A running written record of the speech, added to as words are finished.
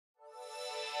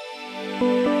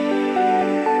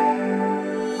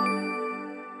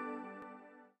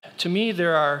To me,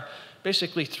 there are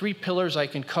basically three pillars I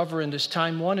can cover in this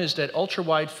time. One is that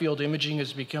ultra-wide field imaging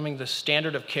is becoming the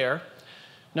standard of care.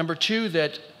 Number two,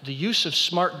 that the use of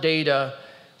smart data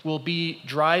will be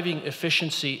driving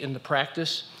efficiency in the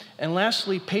practice. And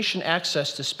lastly, patient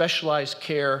access to specialized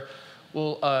care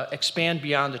will expand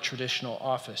beyond the traditional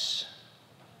office.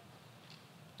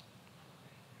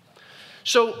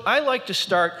 So I like to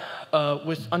start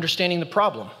with understanding the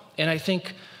problem. And I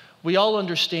think we all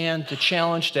understand the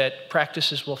challenge that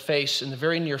practices will face in the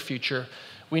very near future.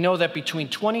 We know that between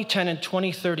 2010 and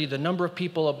 2030, the number of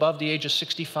people above the age of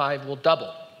 65 will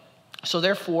double. So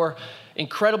therefore,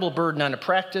 incredible burden on a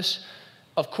practice.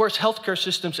 Of course, healthcare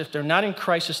systems, if they're not in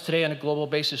crisis today on a global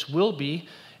basis, will be.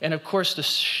 And of course, the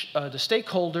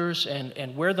stakeholders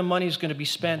and where the money is going to be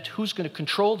spent, who's going to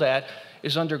control that,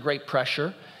 is under great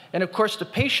pressure. And of course, the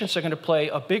patients are going to play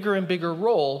a bigger and bigger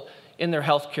role in their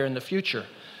healthcare in the future.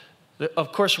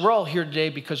 Of course, we're all here today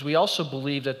because we also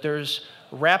believe that there's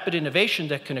rapid innovation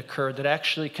that can occur that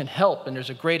actually can help, and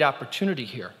there's a great opportunity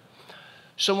here.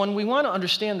 So when we want to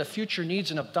understand the future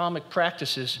needs in ophthalmic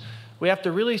practices, we have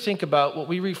to really think about what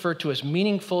we refer to as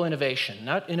meaningful innovation,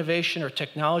 not innovation or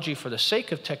technology for the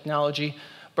sake of technology,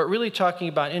 but really talking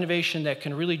about innovation that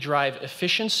can really drive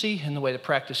efficiency in the way the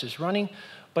practice is running,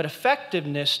 but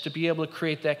effectiveness to be able to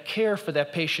create that care for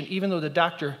that patient, even though the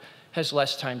doctor has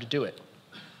less time to do it.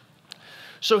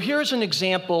 So here's an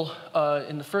example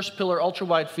in the first pillar,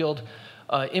 ultra-wide field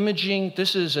imaging.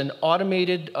 This is an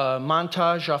automated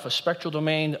montage off a spectral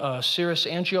domain Cirrus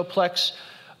angioplex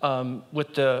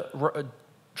with the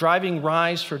driving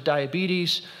rise for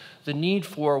diabetes, the need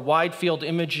for wide field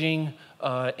imaging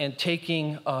and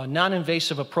taking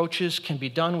non-invasive approaches can be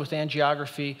done with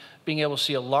angiography, being able to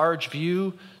see a large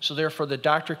view, so therefore the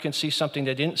doctor can see something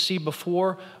they didn't see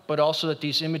before, but also that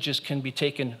these images can be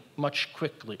taken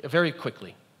very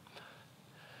quickly.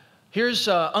 Here's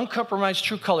uncompromised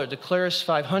Truecolor, the Claris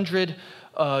 500.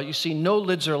 You see no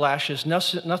lids or lashes,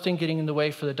 nothing getting in the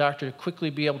way for the doctor to quickly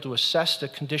be able to assess the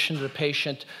condition of the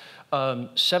patient.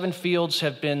 7 fields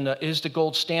is the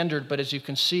gold standard, but as you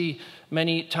can see,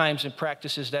 many times in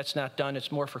practices that's not done.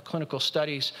 It's more for clinical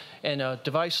studies, and a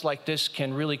device like this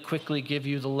can really quickly give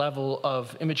you the level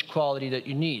of image quality that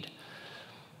you need.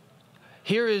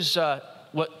 Here is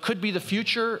what could be the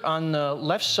future. On the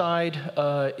left side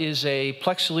is a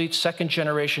Plex Elite second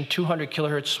generation 200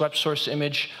 kilohertz swept source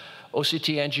image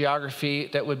OCT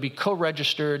angiography that would be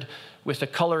co-registered with a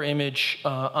color image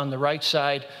on the right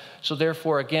side. So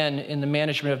therefore, again, in the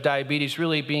management of diabetes,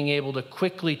 really being able to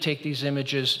quickly take these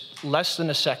images less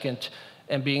than a second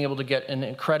and being able to get an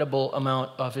incredible amount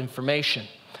of information.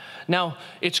 Now,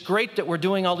 it's great that we're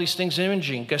doing all these things in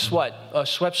imaging. Guess what? A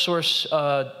swept source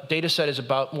data set is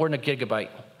about more than a gigabyte.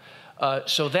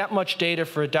 So that much data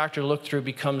for a doctor to look through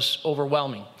becomes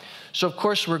overwhelming. So of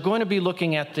course, we're going to be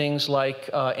looking at things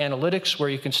like analytics, where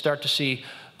you can start to see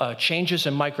changes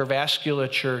in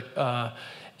microvasculature.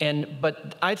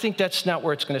 But I think that's not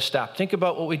where it's going to stop. Think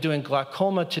about what we do in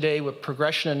glaucoma today with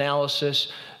progression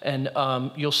analysis, and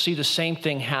you'll see the same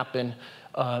thing happen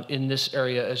in this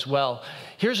area as well.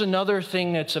 Here's another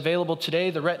thing that's available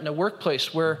today, the Retina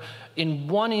Workplace, where in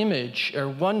one image or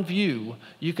one view,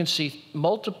 you can see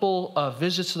multiple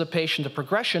visits to the patient, the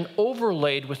progression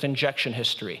overlaid with injection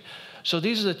history. So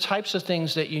these are the types of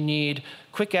things that you need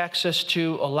quick access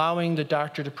to, allowing the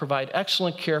doctor to provide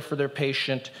excellent care for their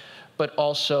patient, but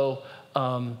also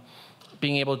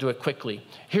being able to do it quickly.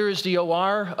 Here is the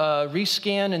OR,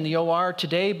 Rescan in the OR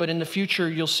today, but in the future,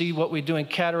 you'll see what we do in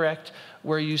cataract,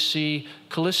 where you see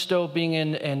Callisto being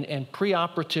in and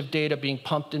preoperative data being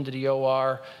pumped into the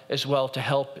OR as well to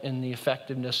help in the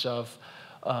effectiveness of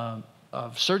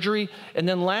surgery. And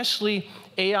then lastly,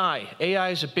 AI. AI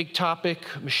is a big topic,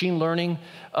 machine learning.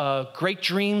 Great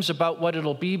dreams about what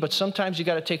it'll be, but sometimes you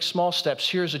got to take small steps.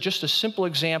 Here's just a simple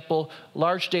example,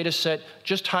 large data set,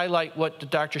 just highlight what the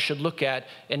doctor should look at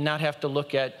and not have to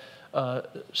look at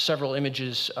several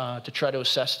images to try to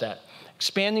assess that.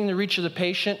 Expanding the reach of the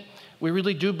patient. We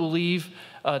really do believe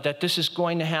that this is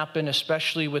going to happen,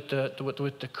 especially with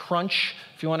the crunch,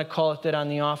 if you want to call it that, on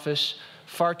the office.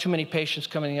 Far too many patients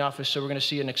come in the office, so we're going to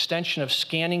see an extension of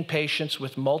scanning patients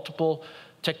with multiple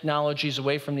technologies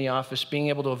away from the office, being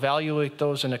able to evaluate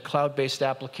those in a cloud-based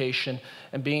application,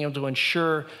 and being able to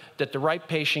ensure that the right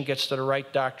patient gets to the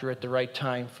right doctor at the right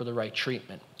time for the right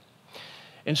treatment.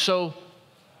 And so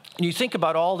you think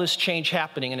about all this change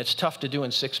happening, and it's tough to do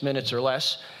in 6 minutes or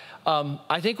less.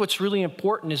 I think what's really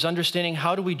important is understanding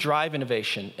how do we drive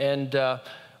innovation. And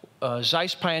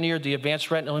Zeiss pioneered the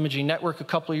Advanced Retinal Imaging Network a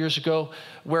couple of years ago,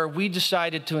 where we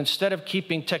decided to, instead of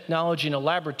keeping technology in a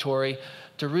laboratory,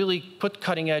 to really put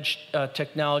cutting-edge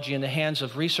technology in the hands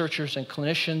of researchers and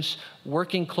clinicians,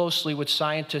 working closely with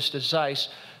scientists at Zeiss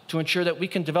to ensure that we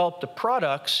can develop the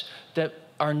products that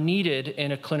are needed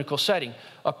in a clinical setting.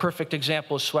 A perfect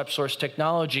example is swept source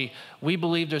technology. We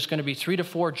believe there's going to be 3 to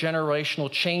 4 generational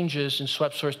changes in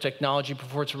swept source technology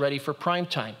before it's ready for prime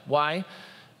time. Why?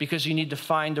 Because you need to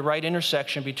find the right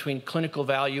intersection between clinical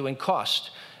value and cost.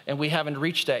 And we haven't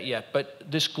reached that yet. But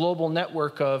this global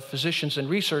network of physicians and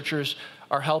researchers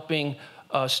are helping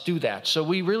us do that. So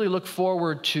we really look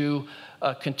forward to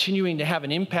continuing to have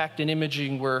an impact in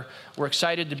imaging. We're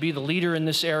excited to be the leader in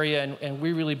this area, and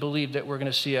we really believe that we're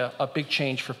going to see a big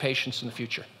change for patients in the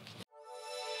future.